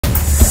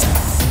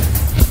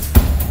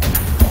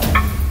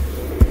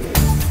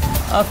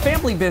A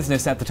family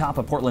business at the top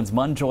of Portland's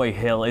Munjoy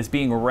Hill is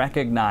being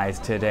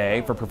recognized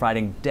today for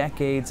providing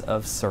decades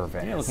of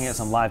service. Yeah, looking at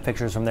some live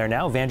pictures from there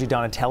now. Vanjie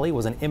Donatelli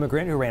was an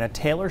immigrant who ran a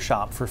tailor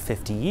shop for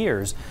 50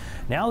 years.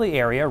 Now the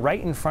area right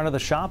in front of the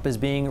shop is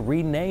being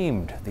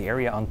renamed. The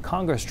area on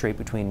Congress Street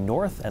between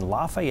North and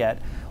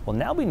Lafayette will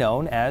now be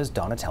known as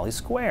Donatelli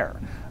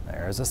Square.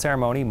 There's a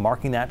ceremony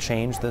marking that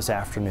change this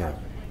afternoon.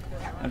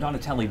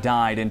 Donatelli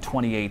died in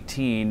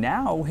 2018.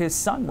 Now his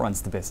son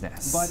runs the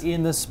business. But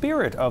in the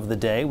spirit of the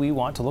day, we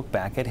want to look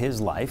back at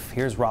his life.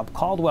 Here's Rob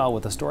Caldwell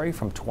with a story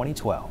from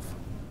 2012.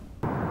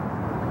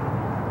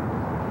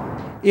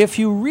 If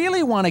you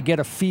really want to get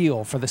a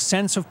feel for the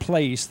sense of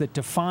place that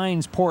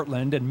defines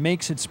Portland and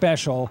makes it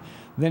special,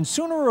 then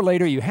sooner or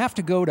later you have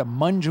to go to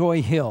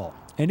Munjoy Hill.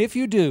 And if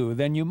you do,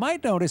 then you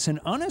might notice an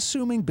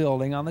unassuming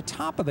building on the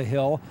top of the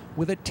hill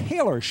with a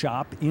tailor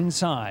shop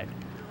inside.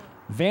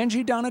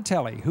 Vanjie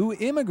Donatelli, who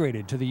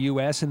immigrated to the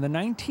U.S. in the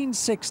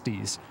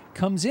 1960s,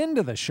 comes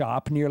into the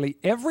shop nearly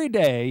every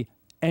day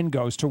and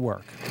goes to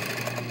work.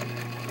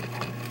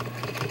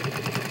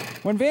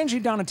 When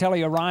Vanjie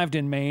Donatelli arrived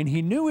in Maine,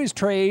 he knew his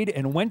trade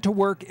and went to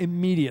work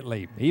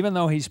immediately, even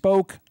though he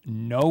spoke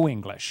no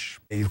English.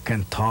 You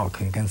can talk,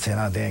 you can say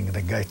nothing.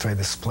 The guy tried to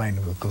explain,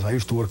 because I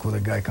used to work with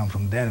a guy come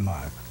from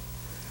Denmark,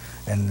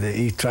 and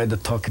he tried to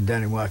talk in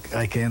Denmark.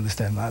 I can't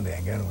understand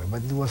nothing anyway,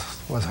 but it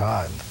was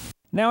hard.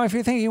 Now, if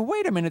you're thinking,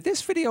 wait a minute,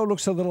 this video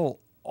looks a little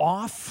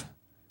off,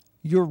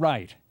 you're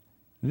right.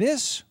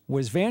 This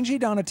was Vanjie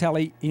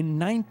Donatelli in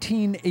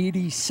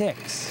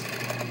 1986.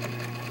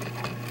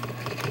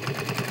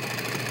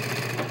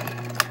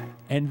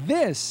 And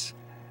this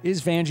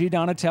is Vanjie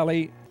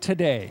Donatelli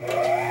today.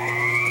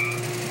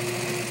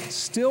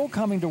 Still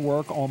coming to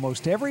work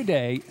almost every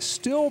day,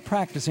 still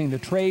practicing the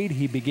trade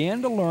he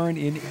began to learn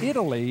in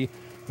Italy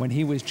when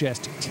he was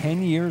just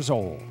 10 years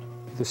old.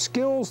 The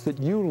skills that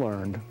you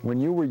learned when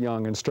you were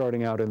young and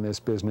starting out in this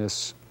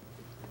business,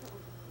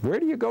 where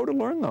do you go to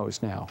learn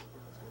those now?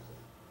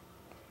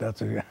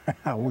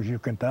 I wish you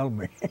can tell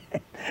me.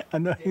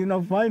 And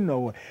find no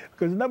way.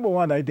 Because number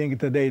one, I think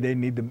today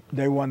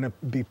they want to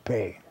be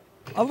paid.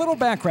 A little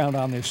background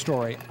on this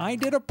story. I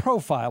did a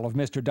profile of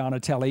Mr.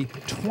 Donatelli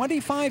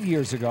 25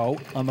 years ago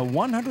on the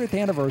 100th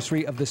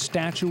anniversary of the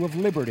Statue of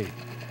Liberty.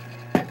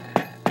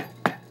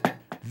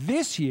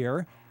 This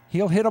year,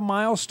 he'll hit a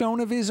milestone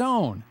of his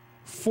own.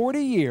 40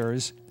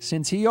 years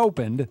since he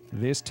opened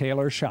this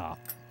tailor shop.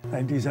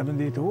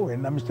 1972,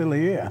 and I'm still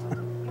here.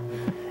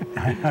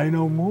 I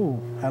don't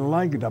move. I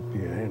like it up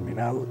here,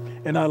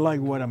 and I like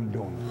what I'm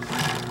doing.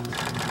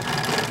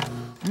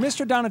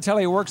 Mr.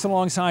 Donatelli works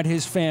alongside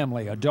his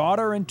family, a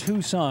daughter and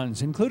 2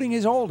 sons, including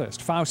his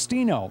oldest,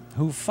 Faustino,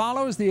 who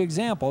follows the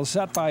example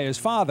set by his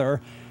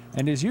father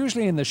and is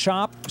usually in the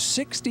shop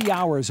 60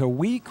 hours a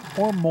week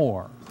or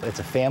more. It's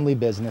a family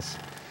business.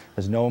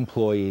 There's no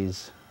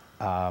employees.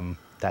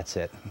 That's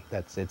it.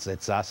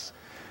 It's us.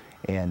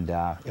 And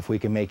if we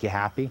can make you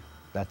happy,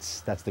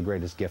 that's the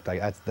greatest gift.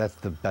 That's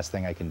the best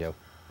thing I can do.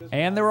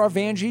 And there are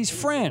Vanjie's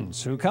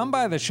friends who come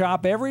by the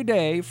shop every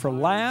day for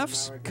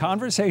laughs,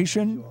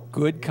 conversation,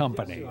 good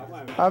company.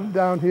 I'm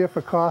down here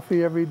for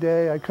coffee every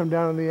day. I come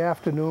down in the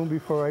afternoon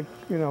before I,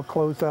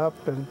 close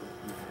up. And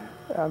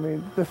I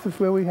mean, this is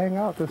where we hang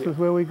out. This is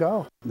where we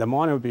go. The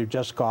morning would be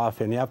just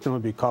coffee, and the afternoon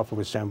would be coffee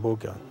with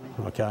sambuca,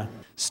 okay?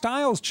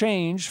 Styles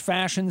change,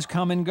 fashions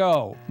come and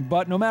go.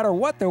 But no matter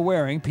what they're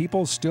wearing,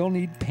 people still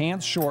need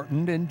pants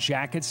shortened and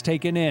jackets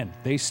taken in.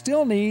 They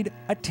still need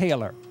a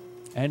tailor.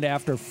 And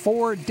after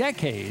 4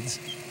 decades,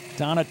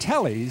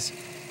 Donatelli's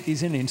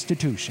is an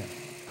institution.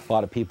 A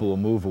lot of people will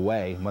move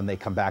away. When they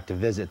come back to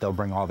visit, they'll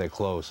bring all their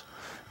clothes.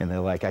 And they're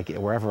like,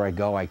 wherever I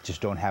go, I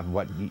just don't have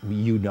what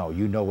you know.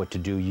 You know what to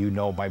do. You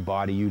know my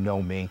body. You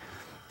know me.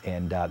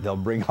 And they'll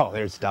bring all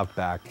their stuff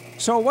back.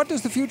 So what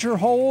does the future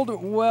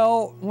hold?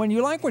 Well, when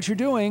you like what you're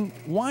doing,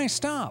 why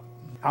stop?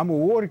 I'm a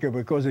worker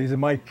because it's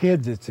my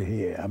kids that's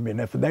here. I mean,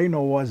 if they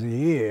know what's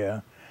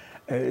here,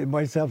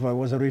 myself, I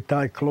was a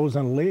retired close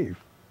and leave.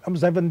 I'm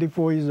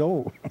 74 years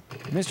old.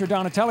 Mr.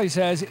 Donatelli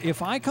says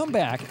if I come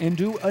back and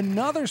do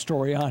another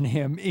story on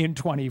him in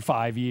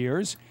 25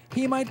 years,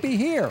 he might be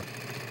here.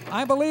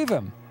 I believe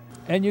him.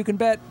 And you can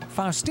bet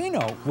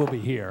Faustino will be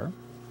here.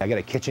 I got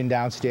a kitchen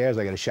downstairs.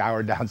 I got a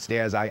shower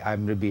downstairs. I'm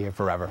going to be here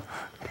forever.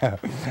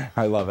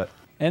 I love it.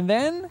 And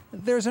then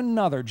there's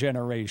another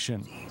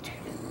generation.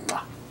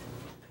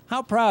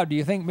 How proud do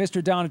you think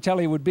Mr.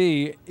 Donatelli would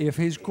be if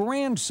his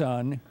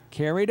grandson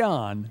carried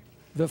on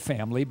the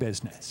family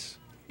business?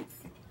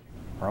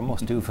 We're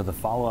almost due for the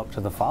follow-up to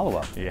the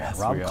follow-up. Yes,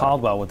 Rob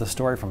Caldwell with a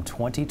story from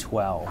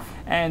 2012.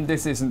 And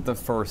this isn't the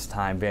first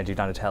time Vanjie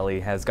Donatelli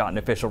has gotten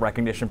official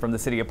recognition from the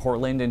city of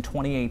Portland. In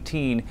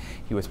 2018,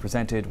 he was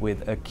presented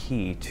with a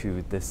key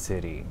to the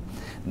city.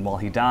 And while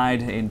he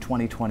died in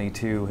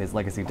 2022, his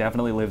legacy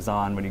definitely lives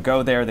on. When you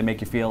go there, they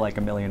make you feel like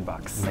 $1 million.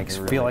 Makes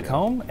you feel like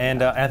home.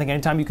 And I think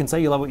anytime you can say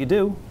you love what you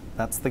do,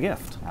 that's the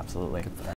gift. Absolutely.